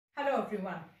Hello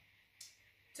everyone.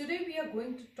 Today we are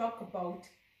going to talk about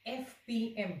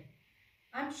FPM.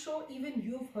 I'm sure even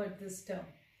you've heard this term.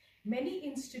 Many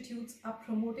institutes are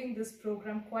promoting this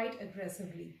program quite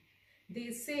aggressively.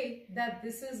 They say that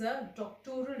this is a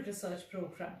doctoral research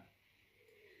program.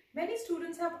 Many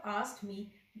students have asked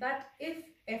me that if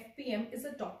FPM is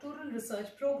a doctoral research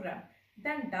program,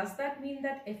 then does that mean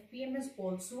that FPM is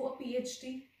also a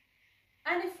PhD?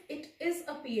 And if it is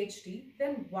a PhD,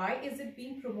 then why is it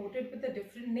being promoted with a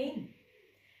different name?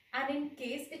 And in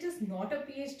case it is not a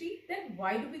PhD, then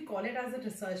why do we call it as a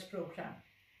research program?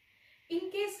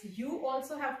 In case you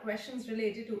also have questions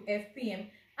related to FPM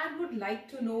and would like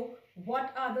to know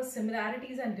what are the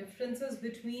similarities and differences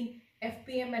between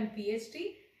FPM and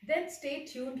PhD, then stay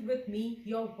tuned with me,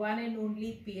 your one and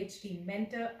only PhD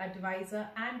mentor, advisor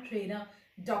and trainer,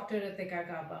 Dr. Ritika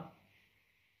Gaba.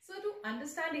 So to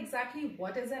understand exactly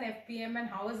what is an FPM and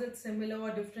how is it similar or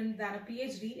different than a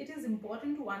PhD, it is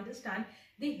important to understand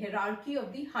the hierarchy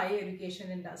of the higher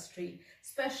education industry,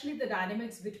 especially the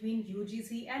dynamics between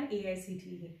UGC and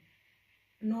AICTE.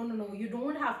 No, you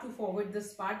don't have to forward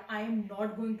this part. I am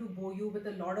not going to bore you with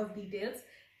a lot of details,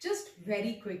 just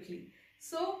very quickly.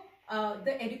 So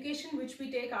the education which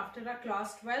we take after our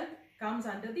class 12 comes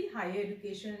under the higher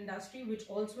education industry, which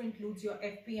also includes your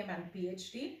FPM and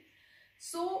PhD.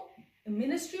 So,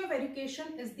 Ministry of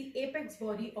Education is the apex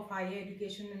body of higher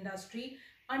education industry,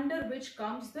 under which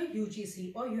comes the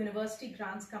UGC or University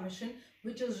Grants Commission,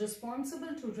 which is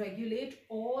responsible to regulate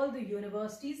all the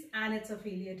universities and its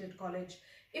affiliated college.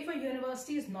 If a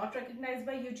university is not recognized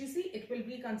by UGC, it will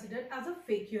be considered as a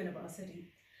fake university.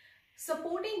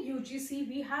 Supporting UGC,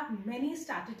 we have many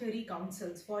statutory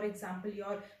councils. For example,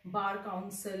 your Bar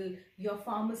Council, your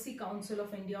Pharmacy Council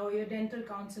of India or your Dental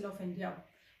Council of India.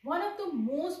 One of the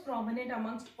most prominent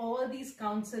amongst all these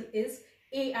councils is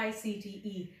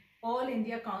AICTE, All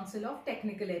India Council of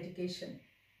Technical Education.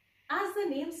 As the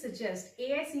name suggests,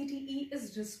 AICTE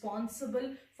is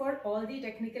responsible for all the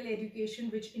technical education,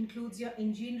 which includes your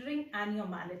engineering and your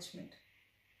management.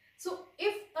 So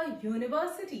if a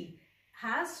university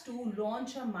has to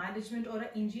launch a management or an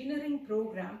engineering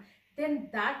program, then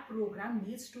that program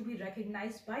needs to be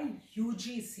recognized by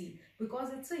UGC because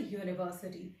it's a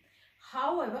university.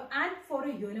 However, and for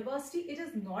a university, it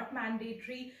is not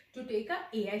mandatory to take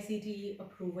a AICTE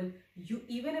approval.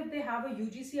 Even if they have a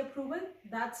UGC approval,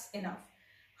 that's enough.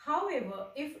 However,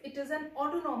 if it is an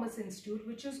autonomous institute,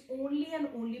 which is only and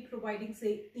only providing,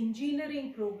 say,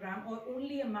 engineering program or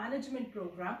only a management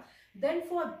program, then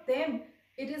for them,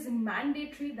 it is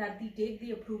mandatory that they take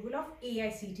the approval of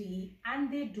AICTE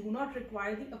and they do not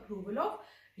require the approval of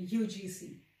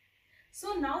UGC.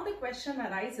 So now the question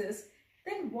arises,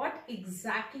 then what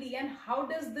exactly and how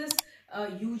does this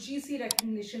UGC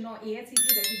recognition or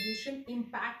AICTE recognition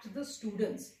impact the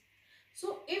students?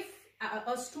 So if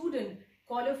a student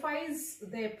qualifies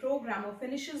their program or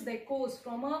finishes their course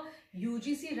from a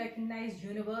UGC recognized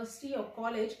university or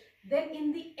college, then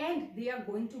in the end they are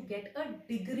going to get a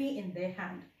degree in their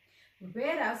hand.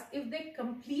 Whereas if they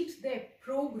complete their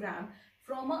program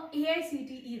from a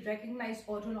AICTE recognized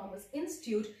autonomous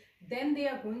institute, then they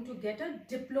are going to get a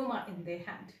diploma in their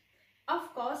hand.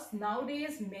 Of course,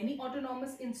 nowadays many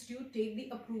autonomous institutes take the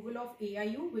approval of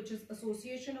AIU, which is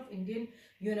Association of Indian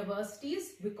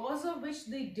Universities, because of which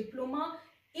the diploma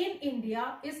in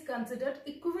India is considered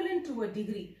equivalent to a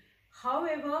degree.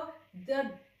 However,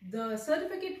 the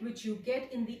certificate which you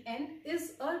get in the end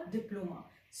is a diploma.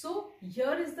 So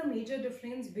here is the major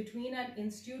difference between an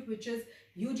institute which is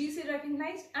UGC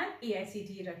recognized and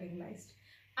AICTE recognized.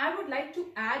 I would like to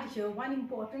add here one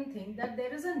important thing, that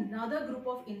there is another group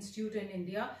of institute in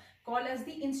India called as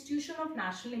the Institution of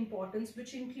National Importance,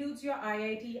 which includes your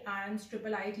IIT, IIMs,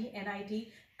 IIIT, NIT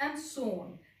and so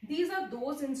on. These are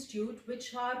those institutes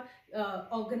which are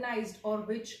organized or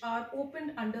which are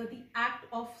opened under the Act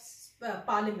of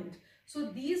Parliament.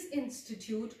 So these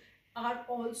institutes are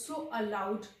also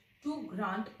allowed to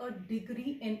grant a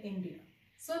degree in India.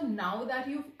 So now that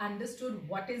you've understood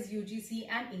what is UGC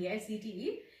and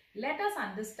AICTE, let us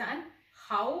understand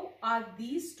how are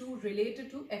these two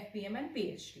related to FPM and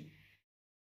PhD.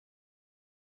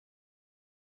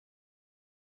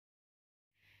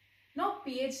 Now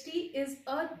PhD is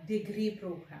a degree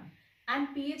program and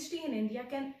PhD in India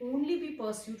can only be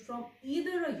pursued from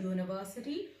either a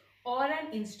university or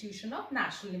an institution of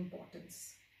national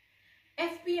importance.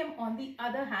 FPM, on the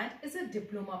other hand, is a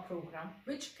diploma program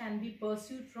which can be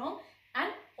pursued from an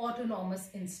autonomous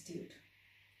institute.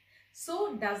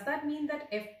 So does that mean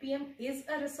that FPM is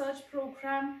a research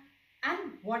program? And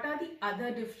what are the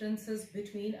other differences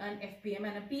between an FPM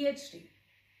and a PhD?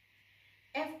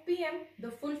 FPM,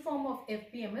 the full form of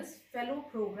FPM is Fellow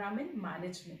Program in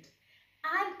Management.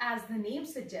 And as the name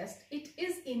suggests, it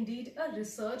is indeed a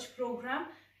research program,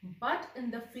 but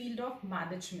in the field of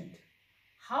management.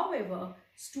 However,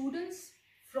 students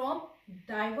from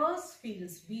diverse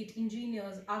fields, be it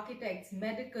engineers, architects,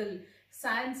 medical,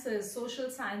 sciences, social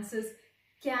sciences,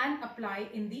 can apply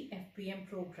in the FPM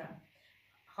program.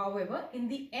 However, in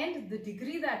the end, the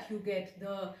degree that you get,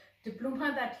 the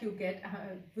diploma that you get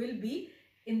will be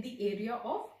in the area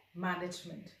of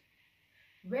management.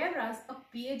 Whereas a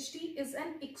PhD is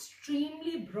an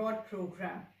extremely broad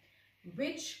program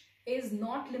which is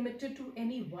not limited to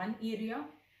any one area.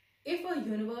 If a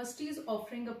university is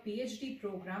offering a PhD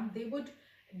program, they would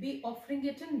be offering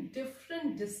it in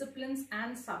different disciplines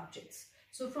and subjects.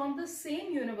 So from the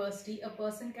same university, a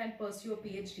person can pursue a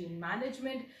PhD in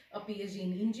management, a PhD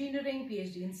in engineering,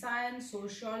 PhD in science,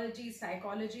 sociology,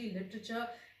 psychology, literature,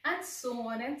 and so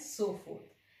on and so forth.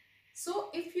 So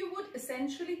if you would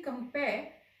essentially compare,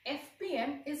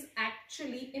 FPM is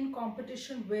actually in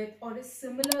competition with or is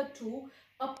similar to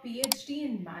a PhD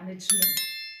in management.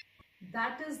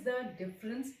 That is the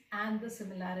difference and the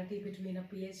similarity between a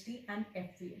PhD and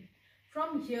FPM.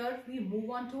 From here, we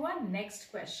move on to our next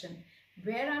question,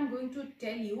 where I'm going to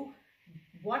tell you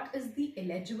what is the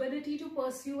eligibility to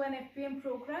pursue an FPM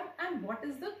program and what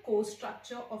is the course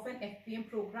structure of an FPM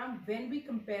program when we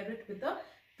compare it with a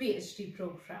PhD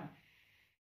program.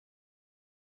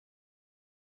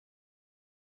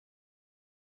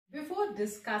 Before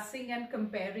discussing and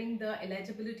comparing the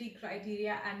eligibility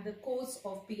criteria and the course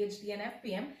of PhD and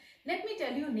FPM, let me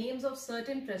tell you names of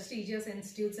certain prestigious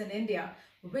institutes in India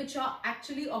which are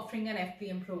actually offering an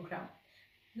FPM program.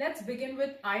 Let's begin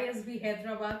with ISB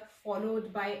Hyderabad,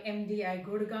 followed by MDI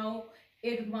Gurgaon,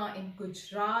 IRMA in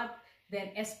Gujarat,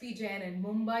 then SP Jain in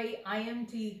Mumbai,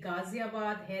 IMT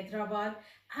Ghaziabad, Hyderabad,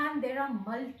 and there are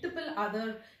multiple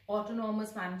other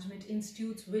autonomous management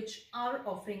institutes which are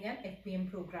offering an FPM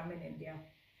program in India.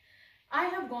 I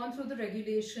have gone through the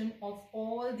regulation of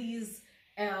all these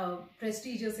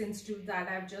prestigious institutes that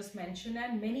I've just mentioned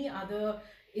and many other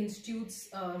institutes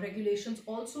regulations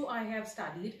also I have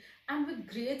studied, and with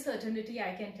great certainty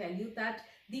I can tell you that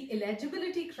the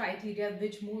eligibility criteria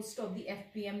which most of the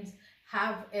FPMs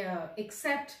have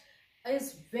accept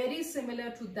is very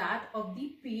similar to that of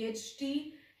the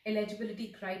PhD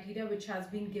eligibility criteria which has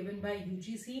been given by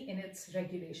UGC in its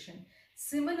regulation.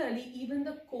 Similarly, even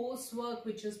the coursework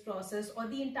which is processed or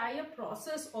the entire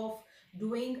process of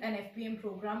doing an FPM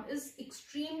program is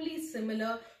extremely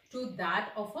similar to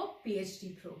that of a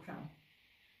PhD program.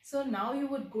 So now you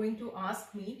were going to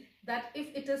ask me that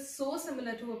if it is so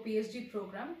similar to a PhD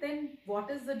program, then what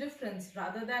is the difference?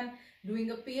 Rather than doing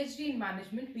a PhD in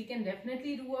management, we can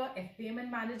definitely do a FPM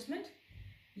in management.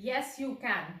 Yes, you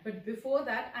can. But before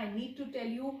that, I need to tell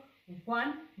you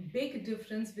one big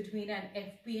difference between an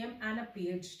FPM and a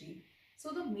PhD.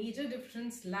 So the major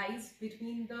difference lies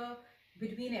between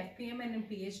FPM and a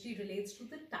PhD relates to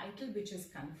the title which is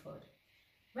conferred.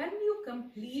 When you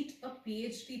complete a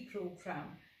PhD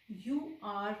program, you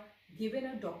are given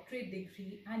a doctorate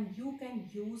degree and you can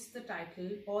use the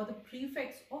title or the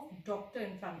prefix of doctor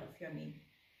in front of your name.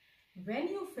 When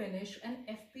you finish an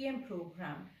FPM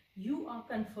program, you are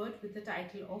conferred with the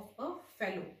title of a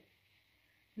fellow.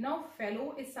 Now,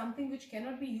 fellow is something which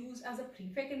cannot be used as a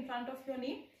prefix in front of your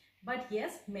name, but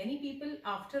yes, many people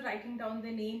after writing down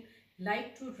their name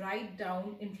like to write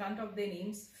down in front of their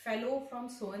names fellow from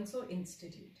so and so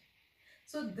institute.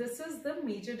 So this is the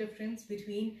major difference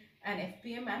between an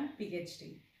FPM and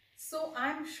PhD. So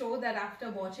I'm sure that after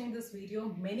watching this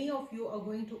video, many of you are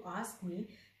going to ask me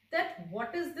that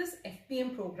what is this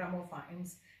FPM program of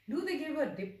IIMs? Do they give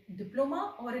a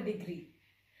diploma or a degree?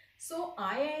 So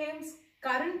IIMs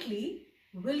currently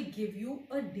will give you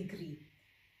a degree.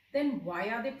 Then why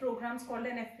are the programs called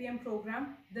an FPM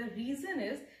program? The reason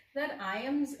is that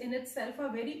IIMs in itself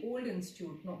are very old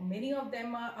institute. No, many of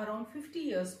them are around 50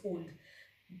 years old.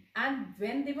 And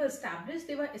when they were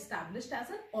established as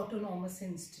an autonomous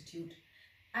institute.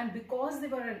 And because they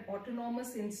were an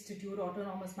autonomous institute,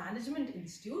 autonomous management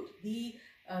institute, the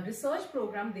research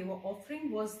program they were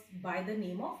offering was by the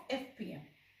name of FPM.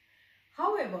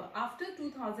 However, after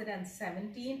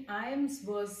 2017, IIMs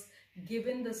was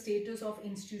given the status of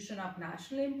institution of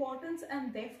national importance,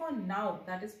 and therefore now,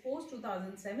 that is post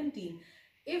 2017,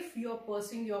 if you're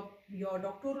pursuing your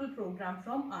doctoral program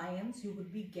from IIMs, you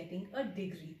would be getting a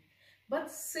degree.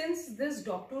 But since this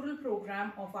doctoral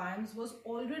program of IIMs was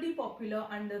already popular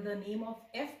under the name of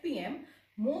FPM,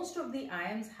 most of the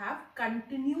IIMs have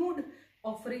continued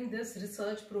offering this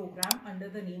research program under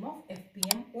the name of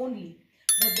FPM only.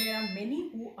 but there are many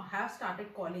who have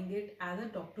started calling it as a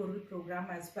doctoral program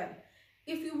as well.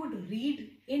 If you would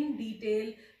read in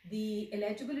detail the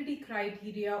eligibility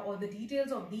criteria or the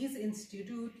details of these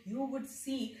institutes, you would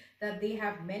see that they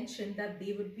have mentioned that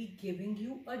they would be giving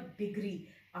you a degree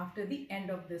after the end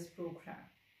of this program.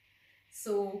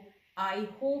 So I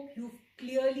hope you've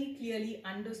clearly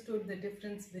understood the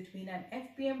difference between an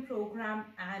FPM program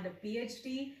and a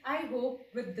PhD. I hope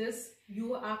with this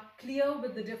you are clear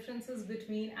with the differences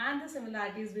between and the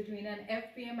similarities between an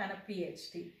FPM and a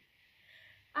PhD.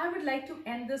 I would like to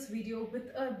end this video with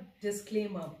a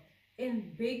disclaimer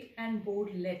in big and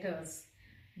bold letters.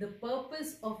 The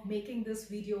purpose of making this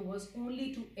video was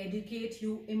only to educate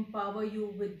you, empower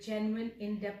you with genuine,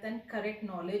 in-depth and correct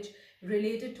knowledge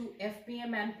related to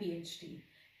FPM and PhD.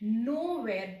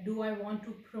 Nowhere do I want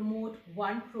to promote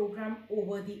one program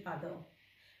over the other.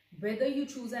 Whether you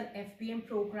choose an FPM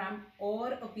program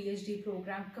or a PhD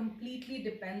program completely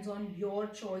depends on your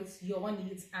choice, your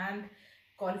needs and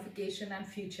qualification and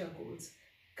future goals.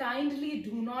 Kindly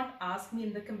do not ask me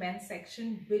in the comment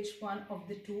section which one of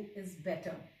the two is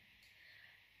better,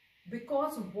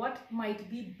 because what might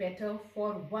be better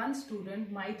for one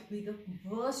student might be the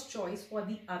worst choice for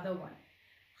the other one.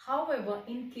 However,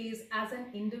 in case as an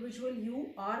individual you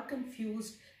are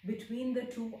confused between the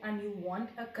two and you want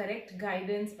a correct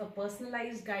guidance, a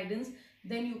personalized guidance,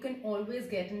 then you can always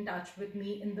get in touch with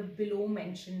me in the below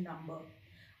mentioned number.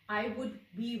 I would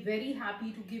be very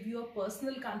happy to give you a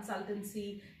personal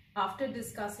consultancy after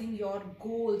discussing your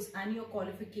goals and your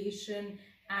qualification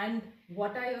and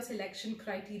what are your selection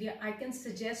criteria. I can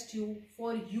suggest you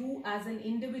for you as an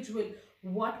individual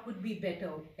what would be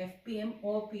better, FPM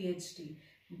or PhD.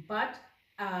 But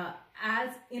as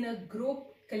in a group,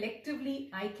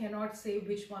 collectively, I cannot say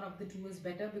which one of the two is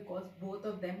better because both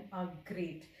of them are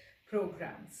great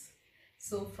programs.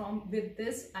 So with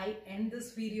this, I end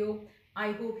this video.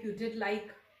 I hope you did like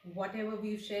whatever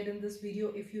we've shared in this video.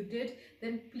 If you did,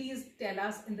 then please tell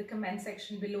us in the comment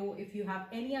section below. If you have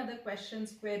any other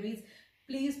questions, queries,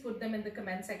 please put them in the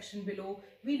comment section below.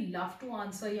 We love to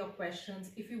answer your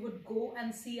questions. If you would go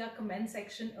and see our comment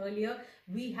section earlier,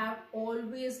 we have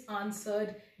always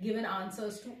given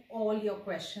answers to all your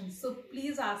questions. So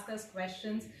please ask us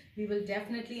questions. We will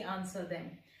definitely answer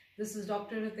them. This is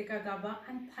Dr. Ritika Gaba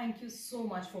and thank you so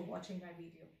much for watching my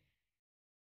video.